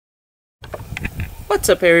What's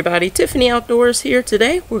up everybody, Tiffany Outdoors here.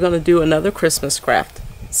 Today we're going to do another Christmas craft.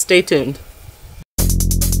 Stay tuned.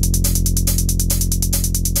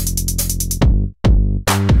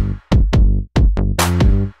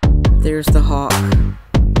 There's the hawk.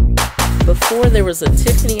 Before there was a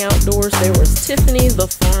Tiffany Outdoors, there was Tiffany the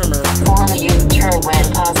farmer. Form U-turn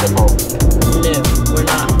when possible. No, we're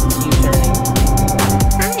not U-turning.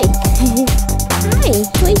 Hi. Hi,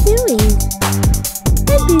 what are you doing?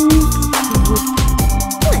 Hi, Boo.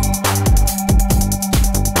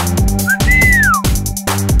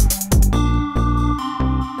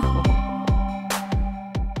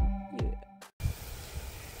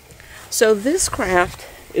 So this craft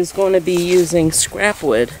is going to be using scrap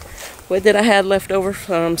wood that I had left over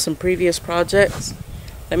from some previous projects.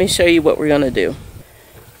 Let me show you what we're going to do.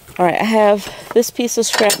 Alright, I have this piece of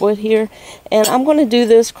scrap wood here, and I'm going to do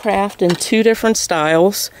this craft in two different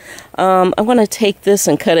styles. I'm going to take this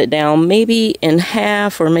and cut it down maybe in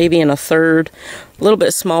half or maybe in a third, a little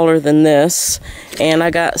bit smaller than this. And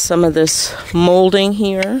I got some of this molding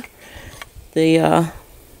here, the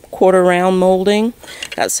quarter round molding.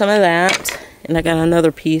 Got some of that, and I got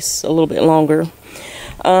another piece a little bit longer.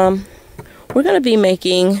 We're going to be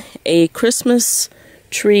making a Christmas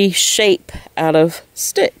tree shape out of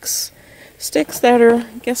sticks. Sticks that are,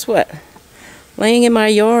 guess what, laying in my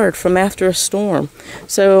yard from after a storm.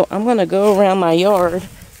 So I'm going to go around my yard,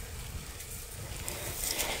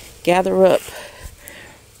 gather up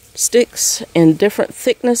sticks in different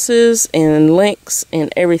thicknesses and lengths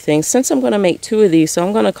and everything. Since I'm going to make two of these, so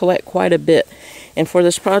I'm going to collect quite a bit. And for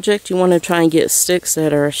this project, you want to try and get sticks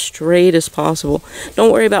that are as straight as possible.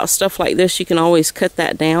 Don't worry about stuff like this. You can always cut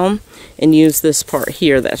that down and use this part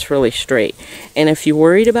here that's really straight. And if you're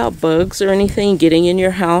worried about bugs or anything getting in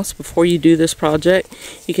your house before you do this project,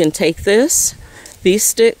 you can take these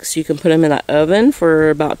sticks, you can put them in an oven for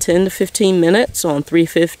about 10 to 15 minutes on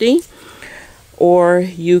 350. Or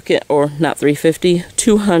you can, or not 350,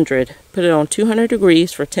 200. Put it on 200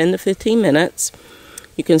 degrees for 10 to 15 minutes.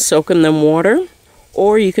 You can soak them in water,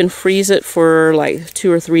 or you can freeze it for like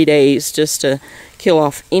 2 or 3 days just to kill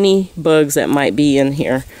off any bugs that might be in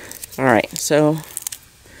here. Alright, so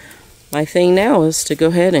my thing now is to go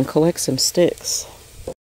ahead and collect some sticks.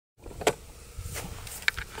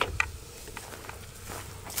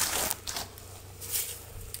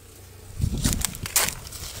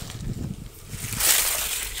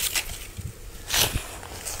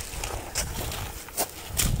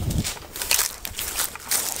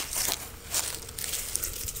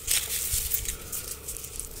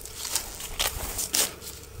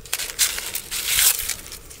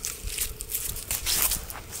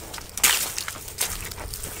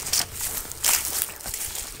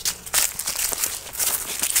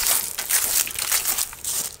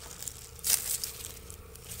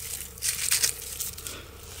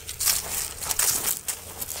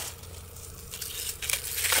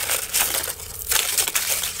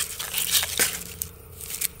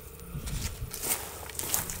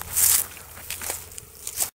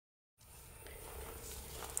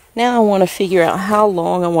 Now I want to figure out how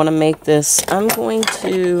long I want to make this. I'm going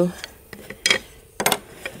to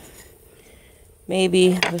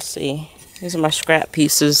maybe, let's see, these are my scrap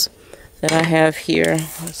pieces that I have here.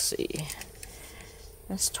 Let's see,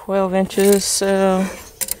 that's 12 inches, so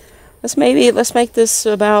let's make this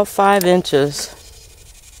about 5 inches.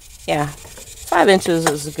 Yeah, 5 inches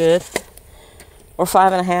is good, or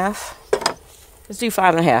 5.5. Let's do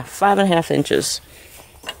 5.5, 5.5 inches.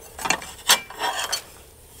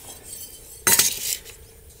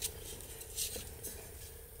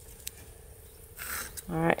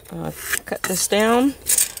 Alright, I'm going to cut this down.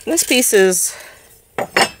 This piece is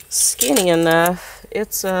skinny enough.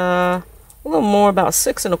 It's a little more, about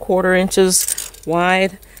 6 1/4 inches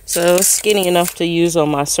wide. So it's skinny enough to use on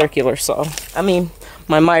my circular saw. I mean,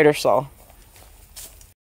 my miter saw.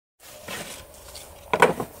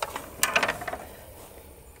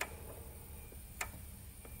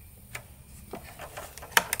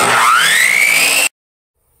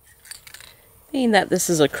 Being that this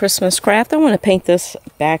is a Christmas craft, I want to paint this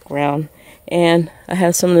background, and I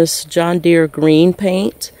have some of this John Deere green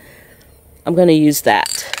paint. I'm going to use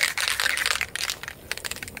that.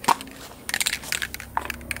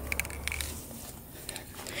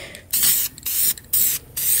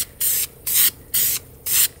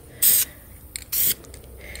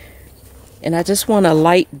 And I just want a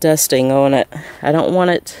light dusting on it. I don't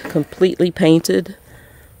want it completely painted.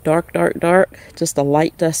 Dark, dark, dark. Just a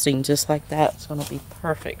light dusting just like that. It's going to be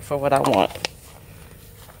perfect for what I want.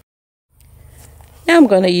 Now I'm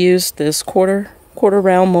going to use this quarter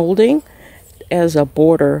round molding as a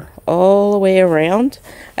border all the way around.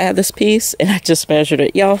 I have this piece and I just measured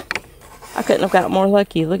it. Y'all, I couldn't have got more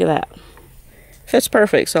lucky. Look at that. Fits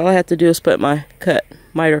perfect. So all I have to do is put my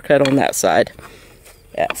miter cut on that side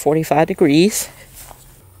at 45 degrees.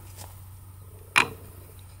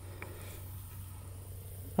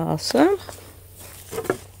 Awesome.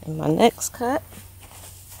 And my next cut,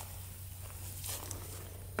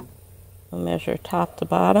 I'll measure top to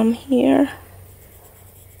bottom here.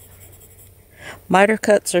 Miter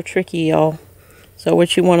cuts are tricky, y'all. So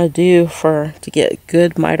what you want to do to get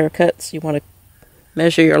good miter cuts, you want to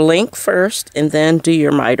measure your length first and then do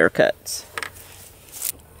your miter cuts.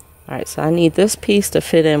 Alright, so I need this piece to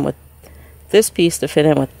fit in with this piece to fit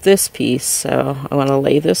in with this piece. So I'm going to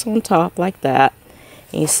lay this on top like that.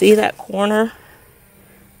 And you see that corner?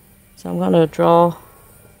 So I'm going to draw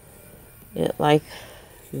it like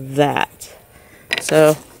that.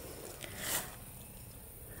 So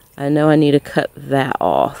I know I need to cut that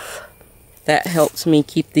off. That helps me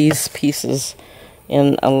keep these pieces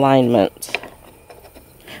in alignment.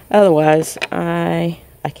 Otherwise, I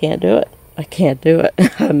can't do it. I can't do it.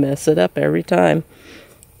 I mess it up every time.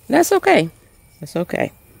 And that's okay. That's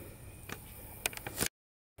okay.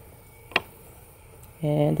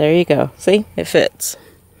 And there you go. See? It fits.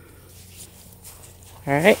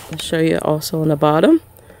 Alright, I'll show you also on the bottom.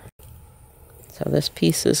 So this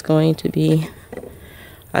piece is going to be,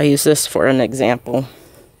 I'll use this for an example.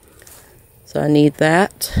 So I need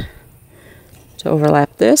that to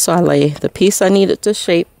overlap this. So I lay the piece I need it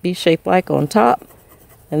to be shaped like on top,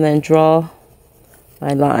 and then draw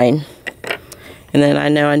my line. And then I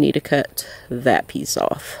know I need to cut that piece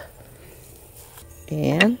off.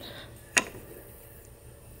 And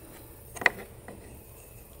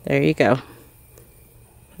there you go.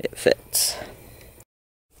 It fits.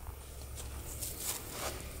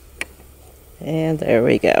 And there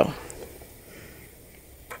we go.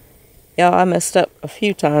 Y'all, I messed up a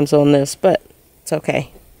few times on this, but it's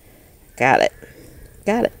okay. Got it.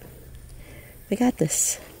 Got it. We got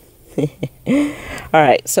this.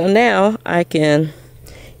 Alright, so now I can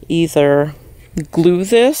either glue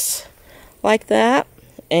this like that,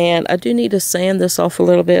 and I do need to sand this off a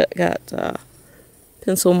little bit. Got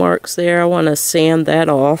pencil marks there. I want to sand that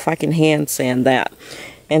off. I can hand sand that.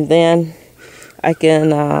 And then I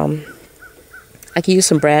can use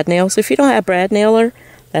some brad nails. If you don't have brad nailer,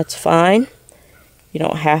 that's fine. You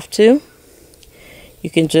don't have to. You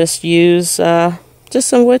can just use just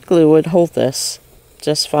some wood glue would hold this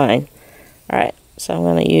just fine. Alright, so I'm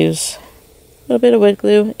going to use a little bit of wood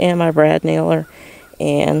glue and my brad nailer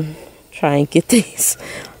and try and get these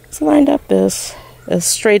lined up as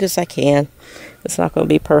straight as I can. It's not going to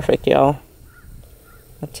be perfect, y'all.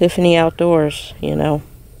 Tiffany Outdoors, you know.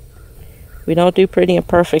 We don't do pretty and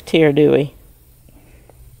perfect here, do we?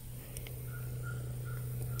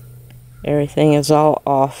 Everything is all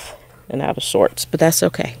off and out of sorts, but that's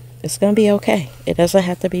okay. It's going to be okay. It doesn't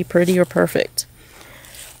have to be pretty or perfect.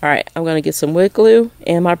 Alright, I'm going to get some wood glue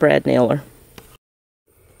and my brad nailer.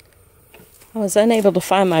 I was unable to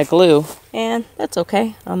find my glue, and that's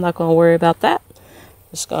okay. I'm not going to worry about that.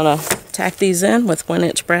 Just going to tack these in with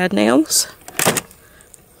 1-inch brad nails.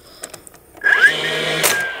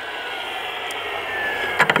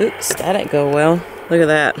 Oops, that didn't go well. Look at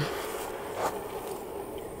that.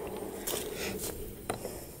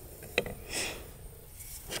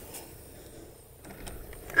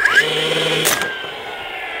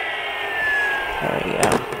 There we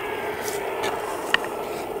go.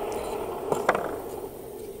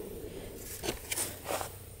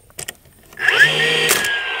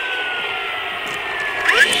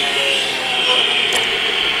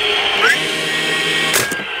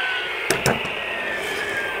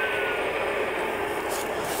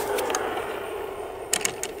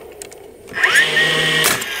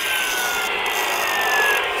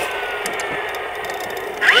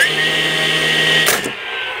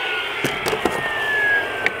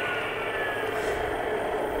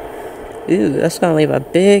 Ooh, that's going to leave a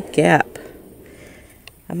big gap.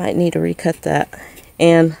 I might need to recut that.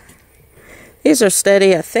 And these are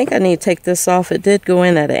steady. I think I need to take this off. It did go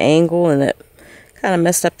in at an angle and it kind of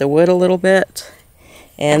messed up the wood a little bit.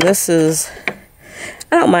 And this is,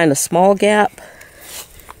 I don't mind a small gap.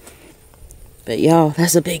 But y'all,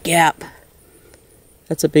 that's a big gap.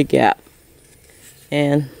 That's a big gap.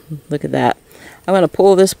 And look at that. I'm going to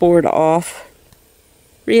pull this board off,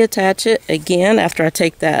 reattach it again after I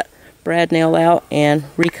take that brad nail out, and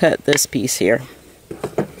recut this piece here.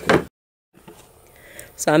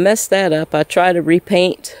 So I messed that up. I tried to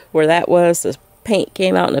repaint where that was. The paint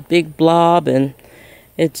came out in a big blob, and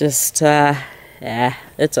it just,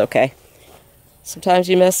 it's okay. Sometimes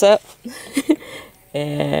you mess up,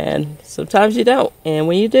 And sometimes you don't. And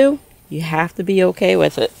when you do, you have to be okay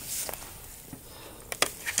with it.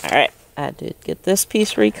 Alright, I did get this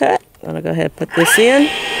piece recut. I'm going to go ahead and put this in.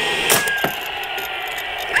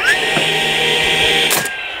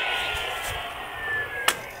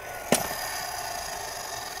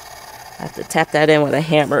 I have to tap that in with a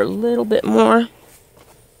hammer a little bit more.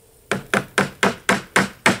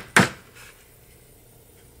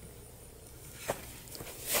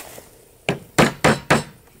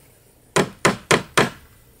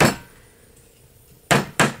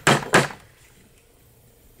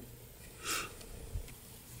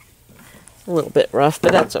 A little bit rough,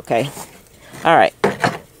 but that's okay. All right.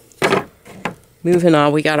 Moving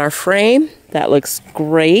on, we got our frame. That looks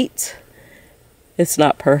great. It's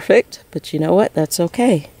not perfect, but you know what? That's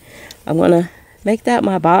okay. I'm going to make that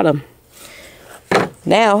my bottom.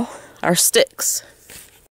 Now, our sticks.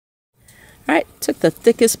 All right, took the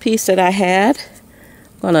thickest piece that I had.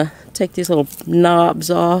 I'm going to take these little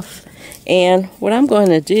knobs off. And what I'm going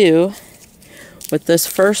to do with this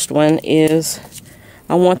first one is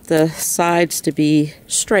I want the sides to be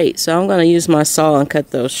straight, so I'm going to use my saw and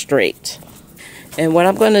cut those straight. And what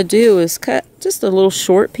I'm going to do is cut just a little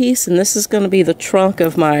short piece, and this is going to be the trunk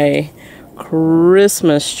of my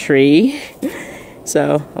Christmas tree.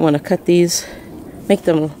 So I want to cut these, make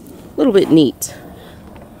them a little bit neat.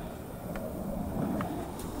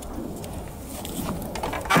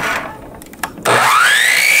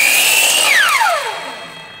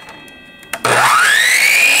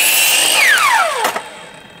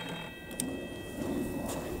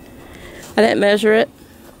 I didn't measure it.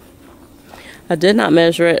 I did not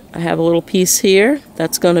measure it. I have a little piece here.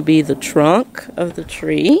 That's going to be the trunk of the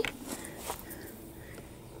tree.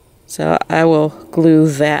 So I will glue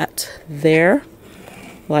that there,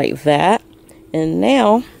 like that. And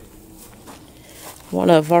now, I want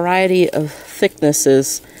a variety of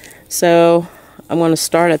thicknesses. So I'm going to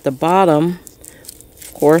start at the bottom,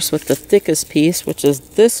 of course, with the thickest piece, which is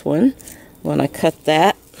this one. I'm going to cut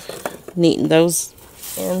that, neaten those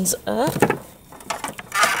ends up.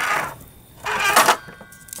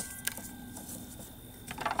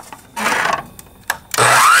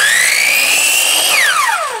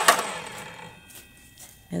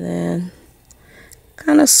 And then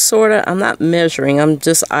kind of sort of, I'm not measuring, I'm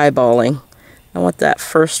just eyeballing. I want that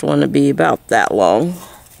first one to be about that long.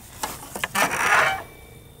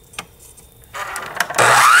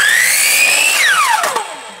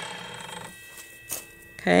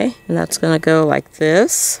 Okay, and that's going to go like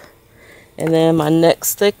this. And then my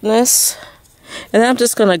next thickness. And then I'm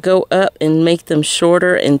just going to go up and make them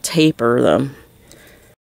shorter and taper them.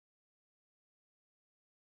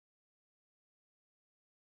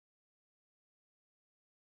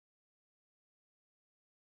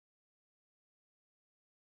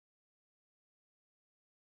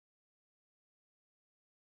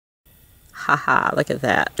 Haha, look at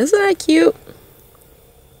that. Isn't that cute?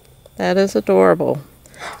 That is adorable.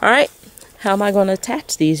 Alright, how am I going to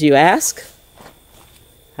attach these, you ask?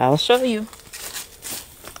 I'll show you.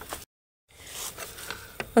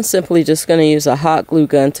 I'm simply just going to use a hot glue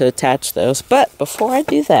gun to attach those. But before I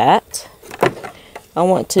do that, I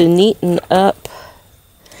want to neaten up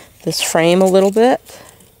this frame a little bit.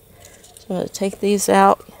 So I'm going to take these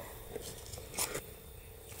out.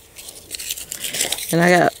 And I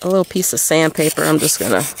got a little piece of sandpaper. I'm just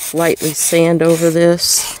going to lightly sand over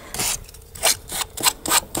this.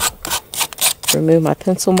 Remove my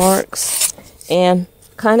pencil marks. And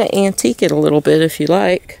kind of antique it a little bit if you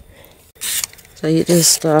like. So you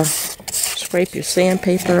just scrape your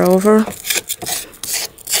sandpaper over a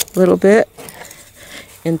little bit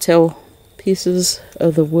until pieces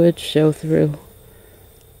of the wood show through.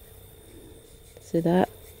 See that?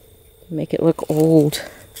 Make it look old.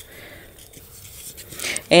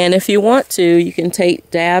 And if you want to, you can take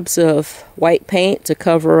dabs of white paint to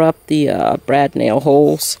cover up the brad nail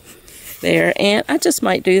holes there. And I just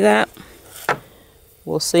might do that.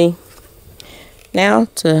 We'll see. Now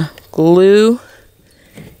to glue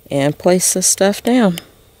and place this stuff down.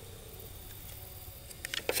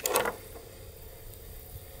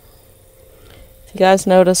 If you guys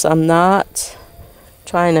notice, I'm not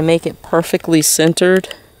trying to make it perfectly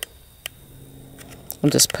centered. I'm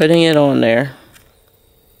just putting it on there.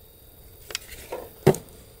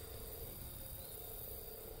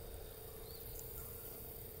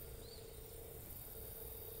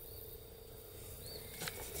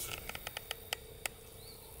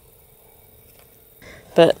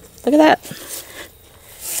 But look at that.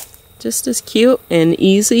 Just as cute and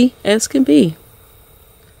easy as can be.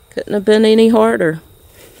 Couldn't have been any harder.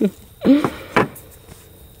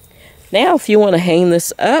 Now, if you want to hang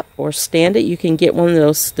this up or stand it, you can get one of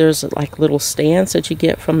those, there's like little stands that you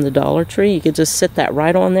get from the Dollar Tree. You can just sit that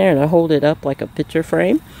right on there and hold it up like a picture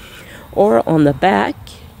frame. Or on the back,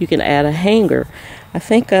 you can add a hanger. I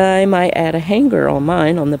think I might add a hanger on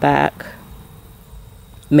mine on the back.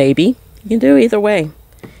 Maybe. You can do either way.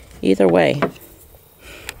 Either way.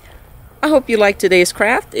 I hope you liked today's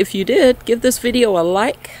craft. If you did, give this video a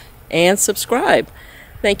like and subscribe.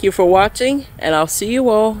 Thank you for watching, and I'll see you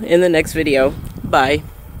all in the next video. Bye.